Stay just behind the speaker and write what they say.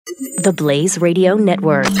The Blaze Radio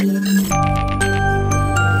Network.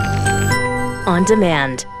 On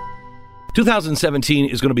demand. 2017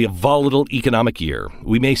 is going to be a volatile economic year.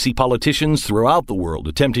 We may see politicians throughout the world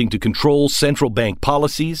attempting to control central bank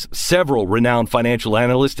policies. Several renowned financial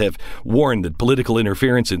analysts have warned that political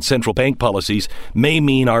interference in central bank policies may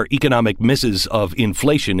mean our economic misses of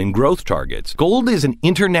inflation and growth targets. Gold is an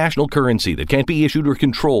international currency that can't be issued or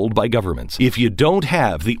controlled by governments. If you don't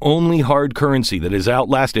have the only hard currency that has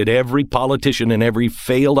outlasted every politician and every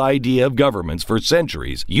failed idea of governments for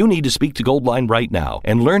centuries, you need to speak to Goldline right now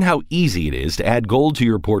and learn how easy it is to add gold to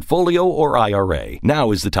your portfolio or IRA.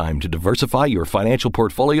 Now is the time to diversify your financial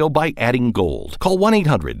portfolio by adding gold. Call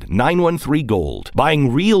 1-800-913-GOLD.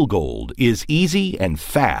 Buying real gold is easy and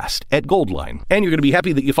fast at Goldline. And you're going to be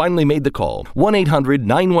happy that you finally made the call.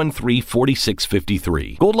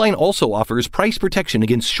 1-800-913-4653. Goldline also offers price protection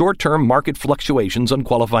against short-term market fluctuations on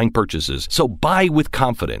qualifying purchases. So buy with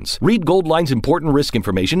confidence. Read Goldline's important risk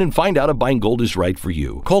information and find out if buying gold is right for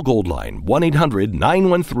you. Call Goldline.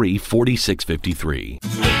 1-800-913-4653. 40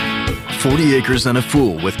 Acres and a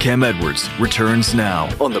Fool with Cam Edwards returns now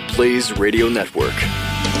on the Blaze Radio Network.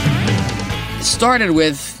 Started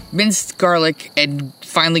with minced garlic and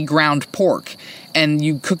finely ground pork. And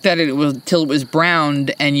you cooked that until it was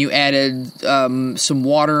browned, and you added some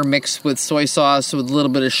water mixed with soy sauce with a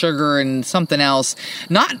little bit of sugar and something else.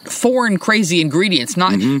 Not foreign crazy ingredients.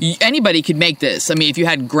 Not anybody could make this. I mean, if you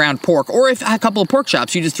had ground pork, or if a couple of pork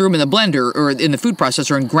chops, you just threw them in the blender or in the food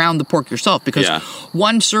processor and ground the pork yourself. Because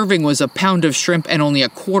one serving was a pound of shrimp and only a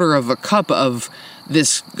quarter of a cup of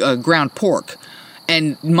this ground pork.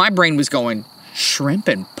 And my brain was going, shrimp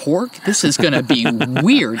and pork? This is going to be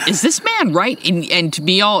weird. Is this man right? And to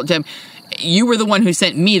be all... you were the one who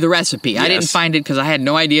sent me the recipe. Yes. I didn't find it because I had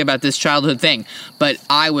no idea about this childhood thing. But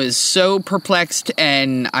I was so perplexed,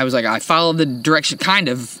 and I was like, I followed the direction kind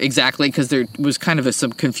of exactly, because there was kind of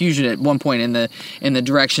some confusion at one point in the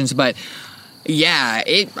directions. But yeah,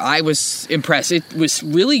 I was impressed. It was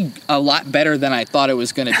really a lot better than I thought it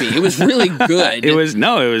was going to be. It was really good. It was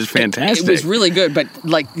fantastic. It was really good, but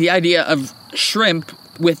like the idea of shrimp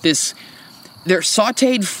with this, they're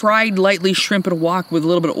sauteed, fried lightly shrimp at a wok with a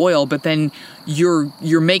little bit of oil, but then you're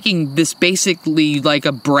making this basically like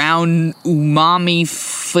a brown umami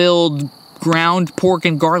filled ground pork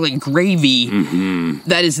and garlic gravy.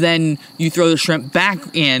 That is, then you throw the shrimp back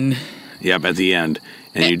in. Yep, at the end.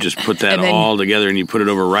 And you just put that all together and you put it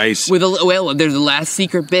over rice. There's the last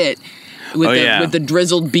secret bit with the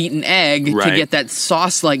drizzled beaten egg to get that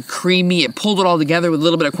sauce like creamy. It pulled it all together with a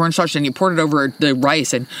little bit of cornstarch, and you poured it over the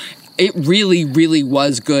rice, and it really, really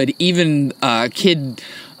was good. Even kid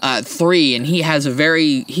 3, and he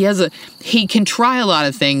can try a lot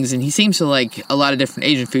of things, and he seems to like a lot of different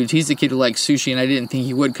Asian foods. He's the kid who likes sushi, and I didn't think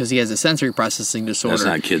he would because he has a sensory processing disorder. That's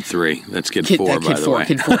not kid 3. That's kid 4, by the way.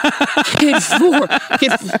 Kid 4.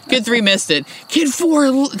 Kid 3 missed it. Kid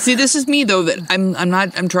 4. See, this is me though. That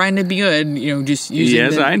I'm trying to be good. You know, just using.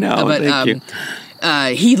 Yes, I know. But thank you.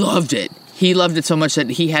 He loved it. He loved it so much that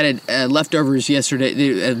he had it leftovers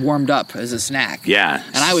yesterday, warmed up as a snack. Yeah.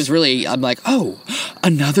 And I'm like, oh,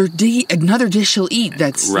 another dish he'll eat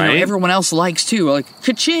that's everyone else likes too. Like,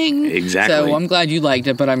 ka-ching. Exactly. So I'm glad you liked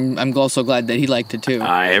it, but I'm also glad that he liked it too.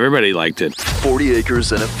 Everybody liked it. 40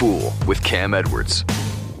 Acres and a Fool with Cam Edwards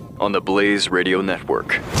on the Blaze Radio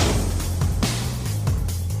Network.